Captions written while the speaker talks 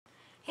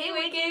Hey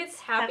Wickeds,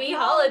 happy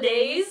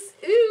holidays!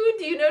 Ooh,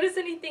 do you notice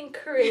anything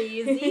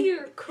crazy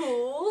or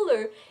cool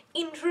or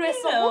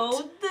interesting?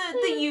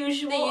 The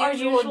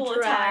usual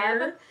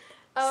attire.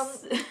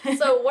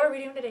 So what are we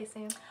doing today,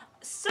 Sam?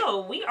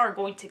 So we are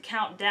going to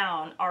count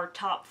down our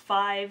top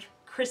 5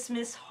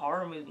 Christmas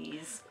horror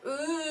movies.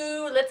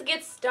 Ooh, let's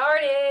get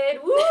started!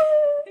 Woo!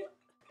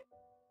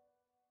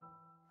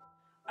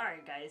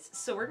 Alright guys,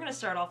 so we're gonna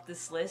start off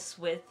this list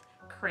with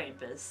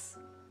Krampus.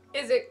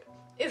 Is it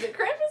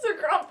Krampus or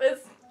Krampus?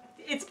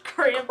 It's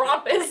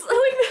Krampus.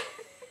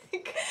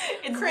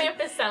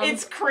 Krampus sounds...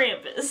 It's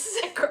Krampus.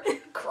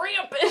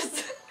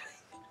 Krampus!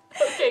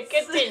 Okay,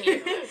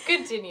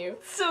 continue.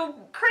 So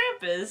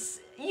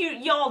Krampus,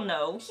 y'all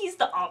know, he's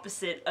the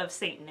opposite of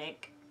Saint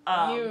Nick.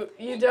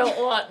 You don't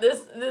want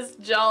this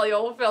jolly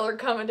old feller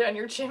coming down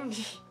your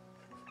chimney.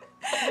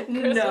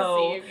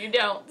 No, Eve, you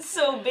don't.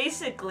 So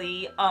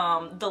basically,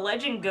 the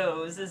legend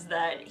goes is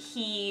that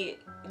he,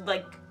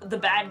 like the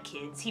bad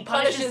kids, he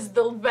punishes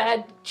the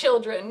bad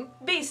children,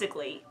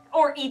 basically,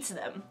 or eats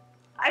them.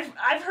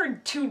 I've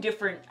heard two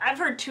different types.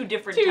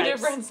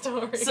 Different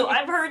stories. So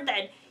I've heard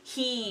that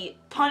he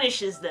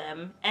punishes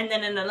them, and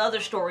then in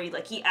another story,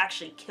 like he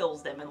actually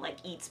kills them and like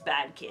eats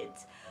bad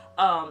kids.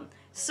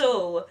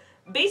 So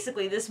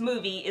basically, this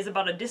movie is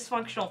about a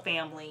dysfunctional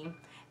family.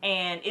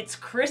 And it's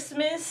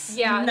Christmas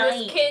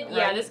night,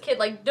 this kid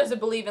like doesn't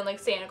believe in like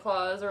Santa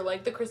Claus or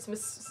like the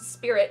Christmas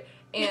spirit,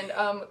 and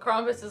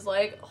Krampus is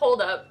like,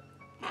 hold up,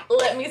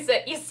 let me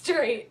set you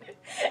straight.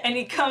 And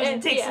he comes and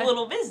takes a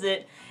little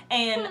visit,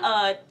 and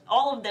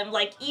all of them,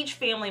 like each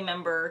family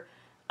member,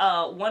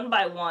 one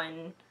by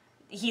one,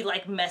 he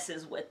like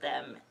messes with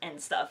them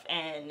and stuff.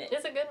 And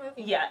it's a good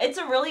movie. Yeah, it's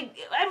a really,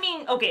 I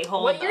mean, okay,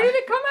 hold on. What year did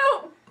it come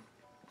out?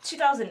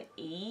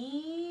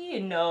 2008?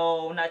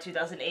 No, not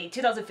 2008.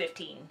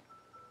 2015,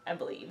 I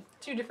believe.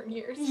 2 different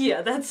years.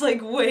 Yeah, that's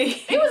like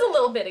way... It was a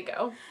little bit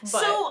ago. But...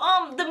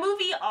 So, the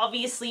movie,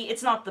 obviously,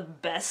 it's not the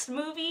best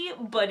movie,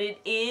 but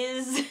it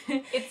is...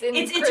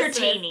 It's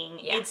entertaining.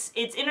 Yeah. It's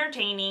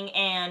entertaining,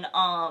 and,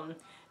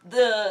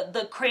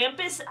 the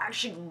Krampus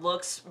actually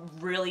looks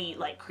really,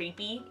 like,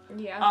 creepy.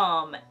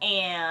 Yeah.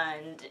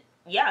 And...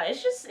 yeah,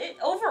 it's just,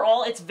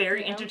 overall, it's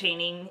very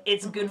entertaining.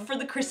 It's good for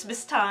the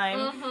Christmas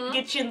time.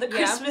 Get you in the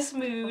Christmas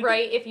mood.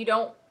 Right, if you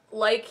don't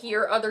like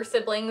your other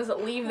siblings,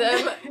 leave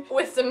them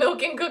with some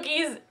milk and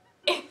cookies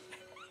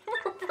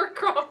for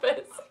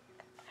Krampus.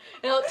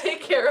 And I'll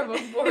take care of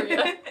them for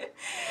you.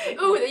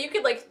 Ooh, you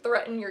could, like,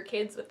 threaten your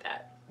kids with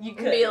that. You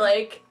could. Be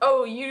like,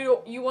 oh,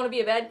 you want to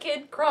be a bad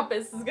kid?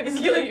 Krampus is gonna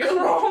kill you.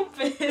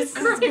 Krampus is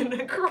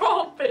gonna...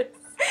 Krampus.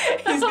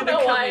 He's gonna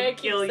come and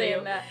kill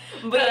you. That.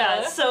 But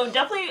yeah, so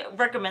definitely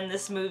recommend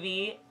this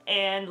movie,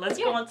 and let's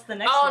go on to the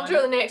next one. On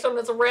to the next one.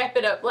 Let's wrap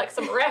it up like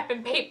some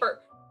wrapping paper.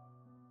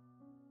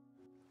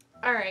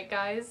 Alright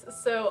guys,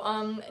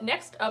 so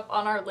next up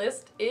on our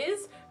list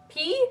is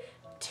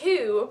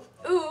P2.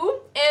 Ooh,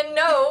 and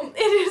no,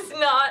 it is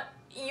not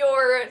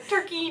your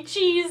turkey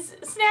cheese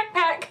snack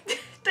pack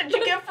that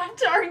you get from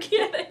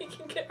Target. That you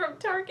can get from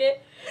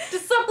Target to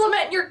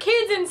supplement your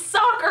kids in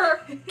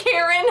soccer,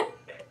 Karen.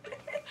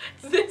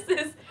 This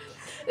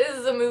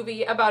is a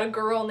movie about a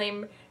girl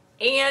named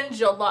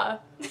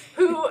Angela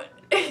who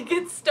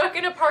gets stuck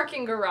in a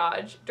parking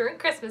garage during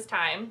Christmas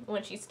time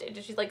when she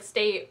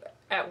stay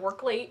at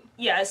work late?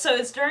 Yeah, so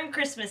it's during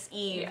Christmas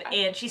Eve,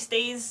 and she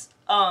stays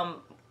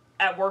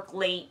at work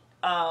late,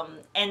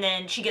 and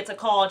then she gets a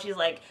call, and she's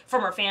like,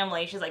 from her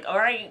family, she's like, all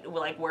right,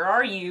 like, where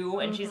are you?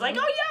 And she's like, oh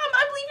yeah,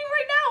 I'm leaving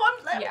right now,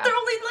 they're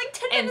only like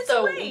 10 minutes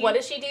away. And so what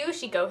does she do?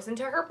 She goes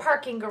into her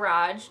parking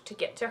garage to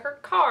get to her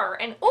car,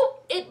 and oh,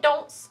 it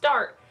don't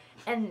start.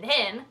 And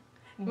then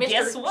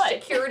Mr.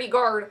 Security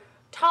Guard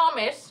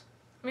Thomas,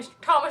 Mr.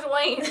 Thomas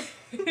Wayne,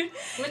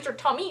 Mr.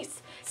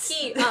 Thomas,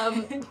 he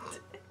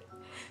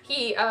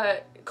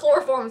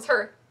chloroforms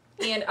her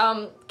and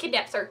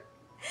kidnaps her,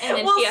 and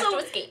then she has to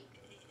escape.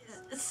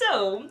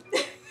 So,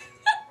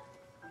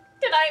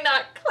 did I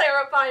not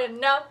clarify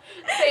enough?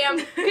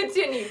 Sam,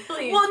 continue,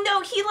 please. Well,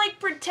 no, he like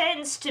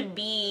pretends to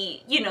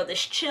be, you know, this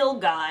chill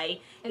guy.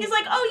 He's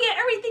like, oh yeah,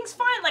 everything's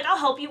fine, like, I'll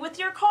help you with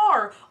your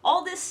car,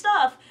 all this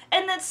stuff.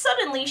 And then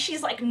suddenly,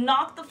 she's like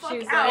knocked the fuck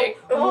out, like,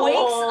 oh.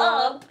 wakes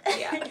up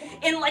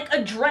in like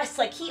a dress,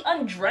 like he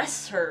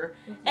undressed her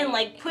and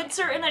like puts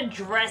her in a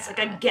dress, like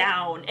a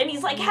gown. And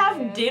he's like,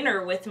 have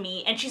dinner with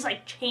me, and she's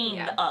like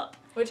chained up.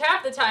 Which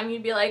half the time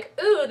you'd be like,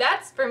 ooh,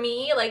 that's for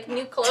me, like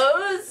new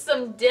clothes,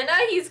 some dinner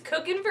he's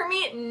cooking for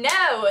me.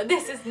 No,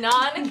 this is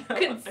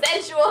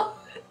non-consensual.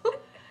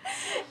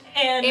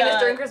 And it's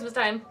during Christmas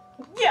time.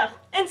 Yeah,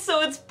 and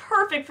so it's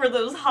perfect for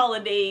those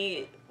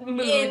holiday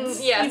moods.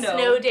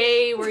 Snow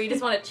day where you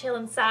just want to chill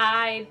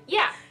inside.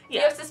 Yeah.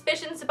 You have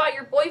suspicions about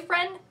your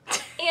boyfriend,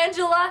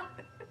 Angela?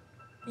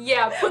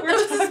 Yeah, put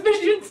those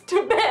suspicions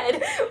to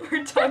bed.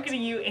 We're talking to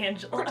you,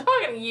 Angela. We're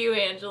talking to you,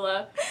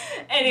 Angela.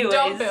 Anyways.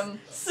 Dump him.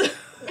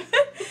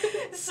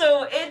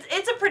 So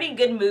it's a pretty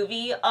good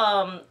movie.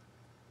 Watch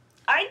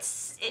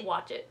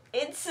it.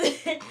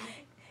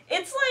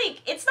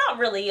 It's not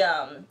really,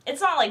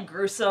 it's not like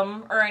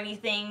gruesome or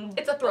anything.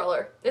 It's a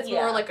thriller. It's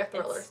Yeah, more like a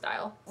thriller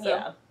style. So.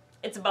 Yeah.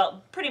 It's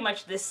about pretty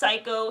much this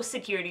psycho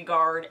security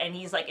guard, and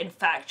he's like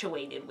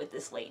infatuated with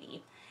this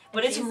lady.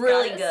 But it's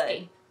really good.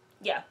 Escape.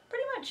 Yeah,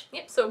 pretty much.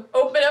 Yep, so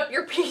open up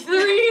your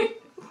P3,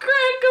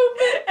 crack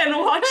open, And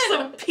watch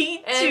some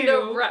P2.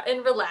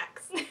 and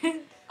relax.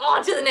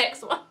 On to the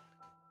next one.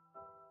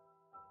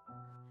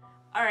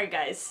 Alright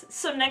guys,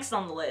 so next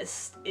on the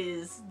list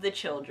is The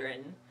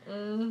Children.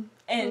 And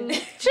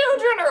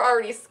children are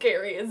already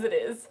scary as it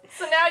is.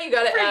 So now you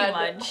gotta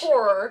add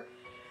horror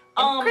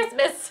and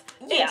Christmas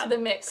into the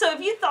mix. So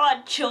if you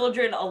thought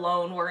children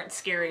alone weren't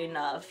scary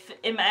enough,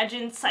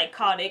 imagine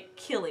psychotic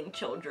killing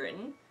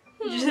children.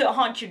 Just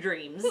haunt your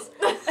dreams.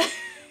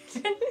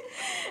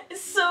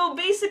 So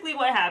basically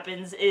what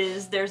happens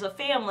is there's a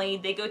family,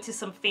 they go to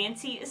some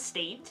fancy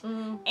estate,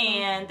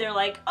 and they're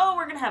like, oh,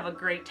 we're gonna have a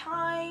great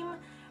time.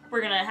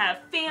 We're gonna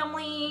have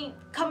family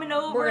coming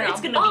over. It's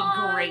gonna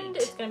be great.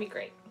 It's gonna be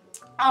great.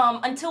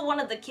 Until one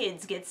of the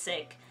kids gets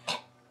sick.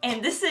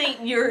 And this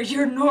ain't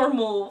your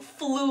normal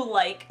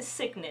flu-like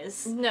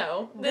sickness.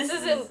 No. This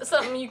isn't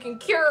something you can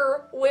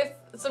cure with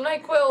some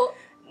NyQuil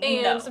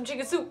and some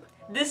chicken soup.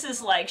 This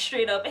is like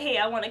straight up, hey,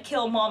 I want to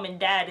kill mom and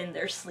dad in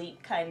their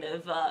sleep kind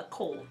of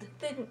cold.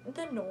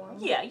 The norm.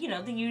 Yeah, you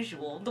know, the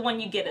usual. The one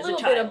you get as a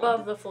child. A little bit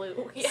above the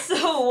flu. Yeah.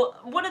 So,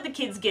 one of the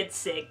kids gets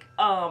sick.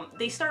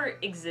 They start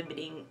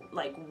exhibiting,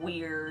 like,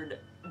 weird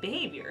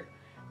behavior.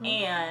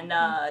 And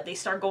they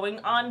start going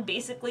on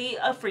basically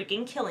a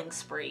freaking killing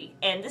spree.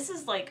 And this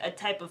is like a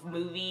type of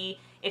movie,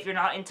 if you're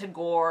not into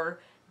gore,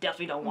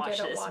 definitely don't watch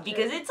this.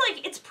 Because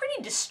it's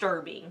pretty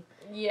disturbing.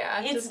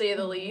 Yeah, to say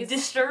the least.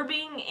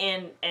 Disturbing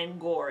and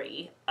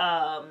gory.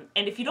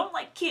 And if you don't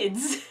like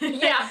kids,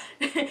 yeah,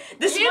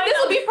 this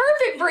will be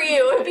perfect for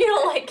you if you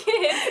don't like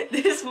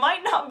kids. This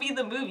might not be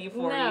the movie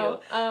for you.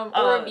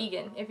 Or a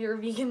vegan. If you're a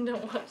vegan,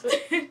 don't watch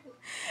this.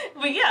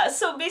 But yeah,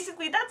 so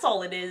basically that's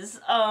all it is.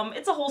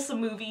 It's a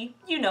wholesome movie,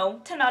 you know,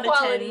 10 out of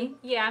 10.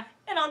 Yeah.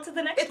 And on to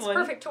the next one. It's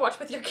perfect to watch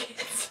with your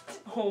kids.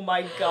 Oh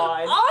my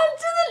god. On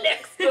to the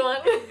next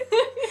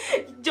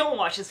one. Don't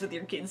watch this with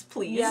your kids,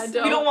 please. Yeah,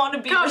 don't. We don't want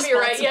to be responsible.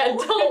 Copyright, yeah,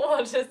 don't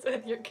watch this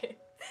with your kids.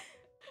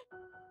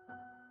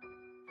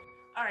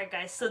 Alright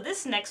guys, so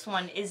this next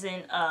one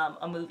isn't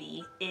a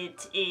movie.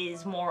 It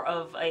is more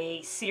of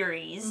a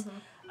series.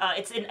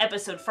 It's an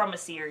episode from a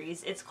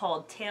series. It's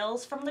called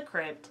Tales from the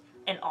Crypt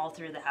and All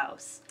Through the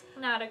House.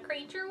 Not a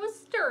creature was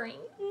stirring.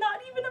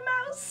 Not even a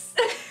mouse.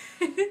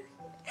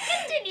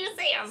 Continue,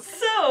 Sam.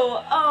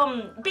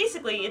 So,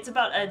 basically, it's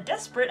about a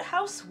desperate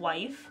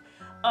housewife.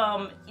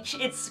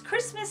 It's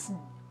Christmas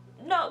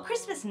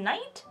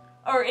night?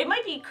 Or it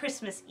might be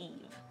Christmas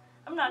Eve.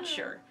 I'm not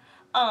sure.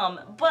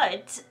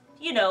 But,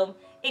 you know,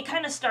 it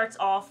kind of starts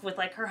off with,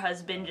 like, her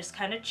husband just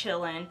kind of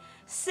chilling,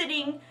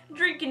 sitting,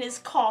 drinking his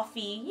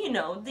coffee, you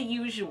know, the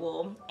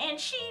usual. And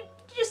she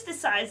just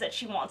decides that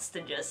she wants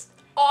to just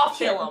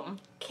kill him.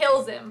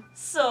 Kills him.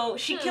 So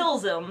she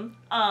kills him.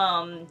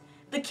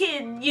 The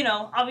kid, you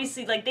know,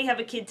 obviously, like, they have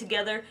a kid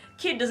together.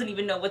 Kid doesn't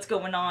even know what's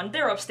going on.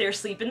 They're upstairs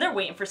sleeping. They're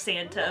waiting for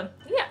Santa.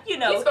 Yeah, you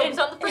know, he's focused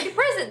on the freaking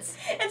presents.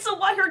 And so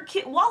while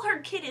her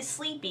kid is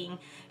sleeping,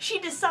 she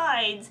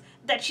decides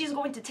that she's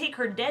going to take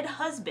her dead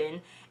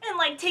husband and,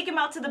 like, take him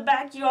out to the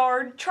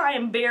backyard, try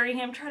and bury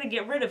him, try to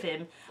get rid of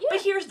him. Yeah.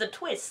 But here's the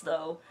twist,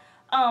 though.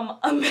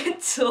 A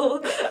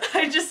mental...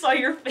 I just saw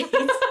your face.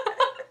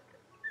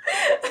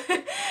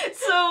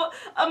 So,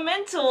 a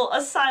mental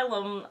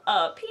asylum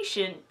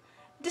patient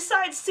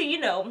decides to, you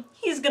know,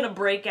 he's gonna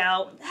break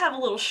out, have a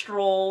little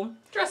stroll.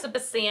 Dress up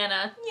as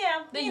Santa.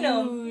 Yeah, the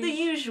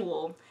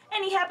usual.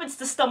 And he happens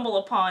to stumble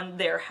upon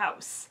their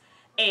house.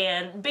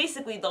 And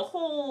basically the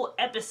whole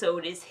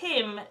episode is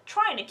him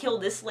trying to kill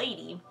this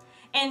lady.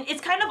 And it's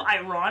kind of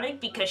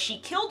ironic because she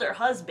killed her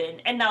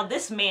husband, and now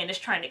this man is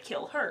trying to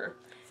kill her.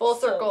 Full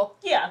circle.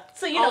 Yeah.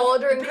 So, you know,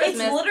 during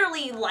Christmas. It's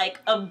literally like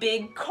a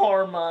big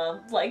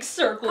karma, like,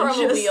 circle.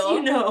 Wheel.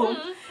 You know.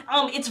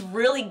 It's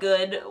really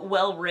good,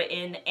 well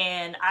written,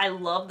 and I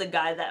love the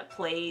guy that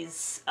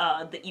plays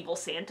the evil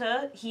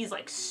Santa. He's,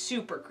 like,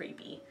 super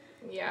creepy.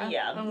 Yeah.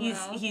 Yeah.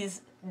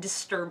 He's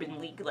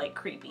disturbingly, like,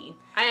 creepy.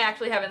 I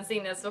actually haven't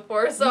seen this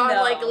before, so I'm,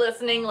 like,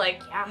 listening,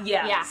 like,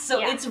 yeah.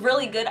 So it's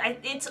really good.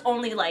 It's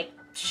only, like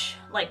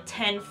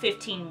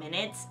 10-15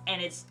 minutes,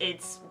 and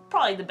it's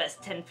probably the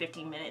best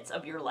 10-15 minutes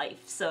of your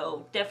life,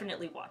 so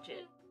definitely watch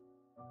it.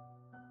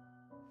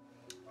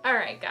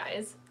 Alright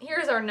guys,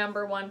 here's our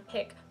 #1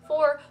 pick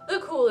for the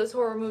coolest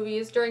horror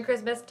movies during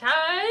Christmas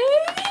time,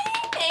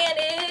 and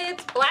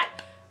it's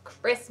Black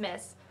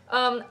Christmas.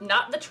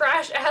 Not the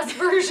trash-ass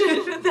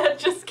version that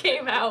just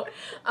came out.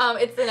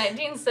 It's the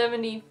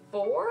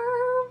 1974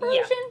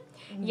 version?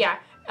 Yeah.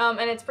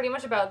 And it's pretty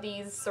much about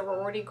these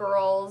sorority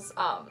girls,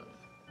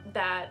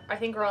 that I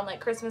think are on, like,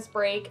 Christmas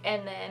break,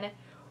 and then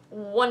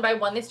one by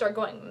one they start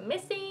going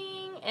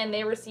missing, and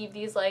they receive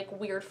these, like,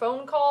 weird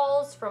phone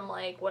calls from,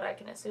 like, what I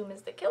can assume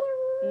is the killer.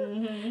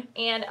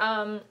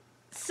 And,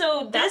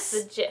 so that's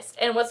the gist.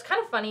 And what's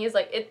kind of funny is,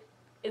 like,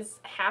 is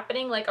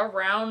happening, like,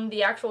 around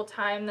the actual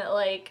time that,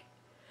 like,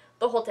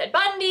 the whole Ted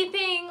Bundy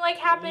thing, like,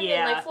 happened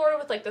in, like, Florida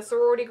with, like, the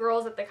sorority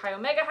girls at the Chi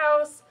Omega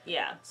house.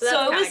 Yeah. So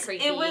that's kind of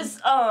creepy. It was,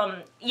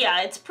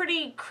 yeah, it's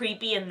pretty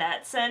creepy in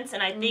that sense,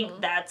 and I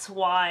think that's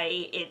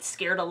why it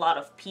scared a lot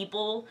of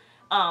people,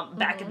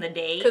 back in the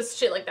day. Because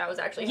shit like that was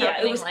actually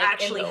happening, yeah, it was like,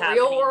 actually in the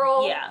happening. real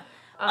world. Yeah.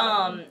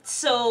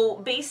 So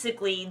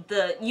basically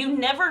you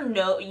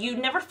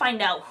never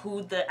find out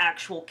who the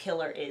actual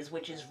killer is,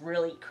 which is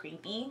really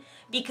creepy,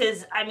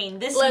 because, I mean,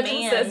 this Legend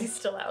man says he's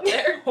still out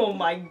there. Oh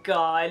my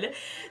god.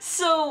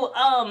 So,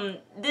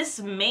 this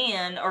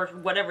man, or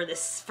whatever,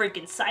 this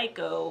freaking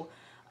psycho,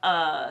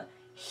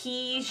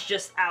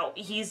 he's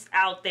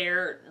out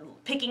there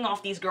picking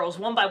off these girls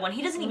one by one.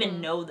 He doesn't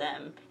even know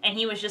them. And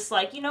he was just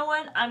like, you know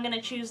what? I'm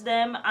gonna choose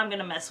them. I'm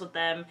gonna mess with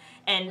them.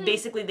 And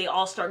basically they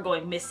all start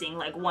going missing,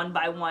 like, one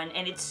by one.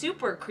 And it's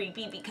super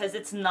creepy because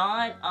it's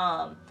not,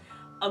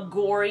 a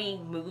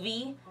gory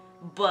movie,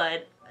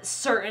 but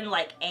certain,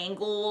 like,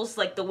 angles,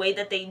 like, the way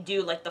that they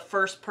do, like, the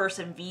first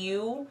person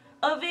view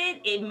of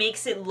it, it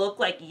makes it look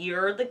like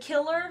you're the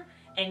killer.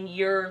 And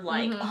you're,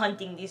 like,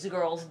 hunting these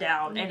girls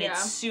down, and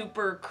it's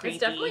super creepy.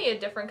 It's definitely a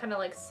different kind of,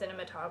 like,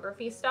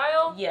 cinematography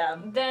style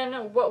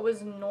than what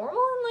was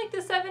normal in, like,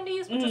 the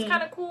 70s, which was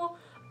kind of cool.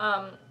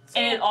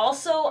 And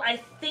also, I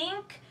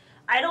think,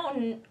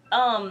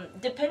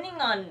 depending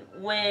on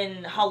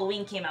when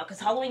Halloween came out, because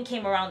Halloween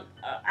came out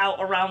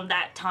around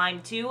that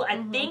time, too.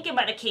 I think it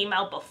might have came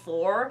out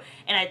before,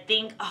 and I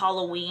think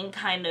Halloween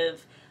kind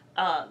of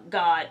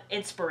got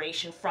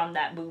inspiration from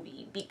that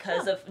movie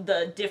because of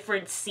the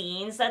different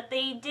scenes that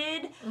they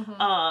did.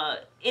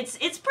 It's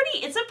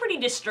a pretty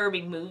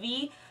disturbing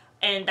movie,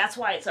 and that's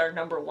why it's our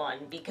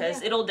 #1,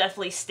 because it'll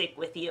definitely stick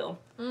with you.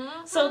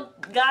 So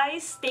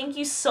guys, thank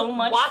you so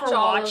much for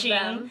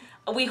watching.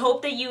 We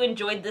hope that you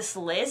enjoyed this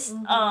list.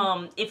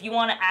 If you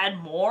want to add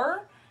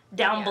more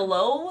down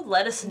below,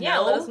 let us know. Yeah,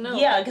 let us know.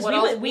 Yeah,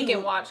 because we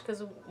can watch,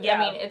 because I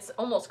mean, it's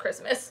almost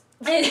Christmas.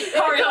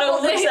 Our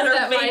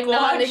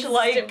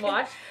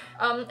watch.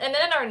 And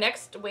then our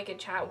next Wicked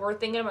Chat, we're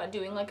thinking about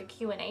doing, like, a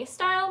Q&A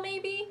style,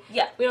 maybe.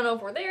 Yeah. We don't know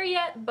if we're there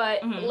yet,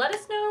 but let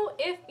us know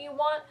if you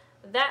want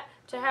that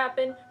to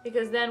happen,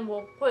 because then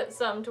we'll put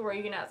some to where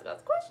you can ask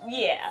us questions.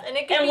 Yeah. And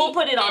we'll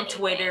put it on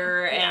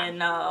Twitter,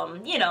 and,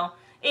 you know,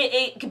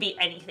 it could be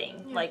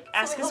anything. Like,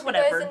 ask us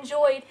whatever. You guys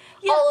enjoyed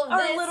all of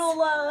our this.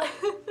 little,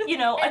 you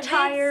know,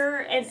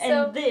 attire, and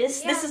this.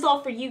 This is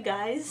all for you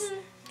guys.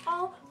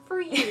 All for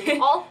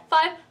you. All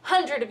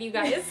 500 of you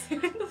guys.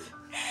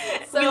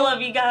 So, we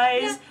love you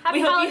guys.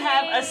 We hope you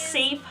have a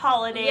safe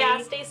holiday.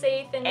 Yeah, stay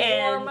safe and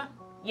warm.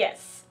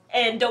 Yes.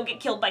 And don't get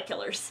killed by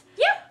killers.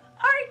 Yep.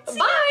 Alright,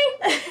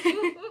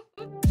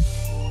 bye.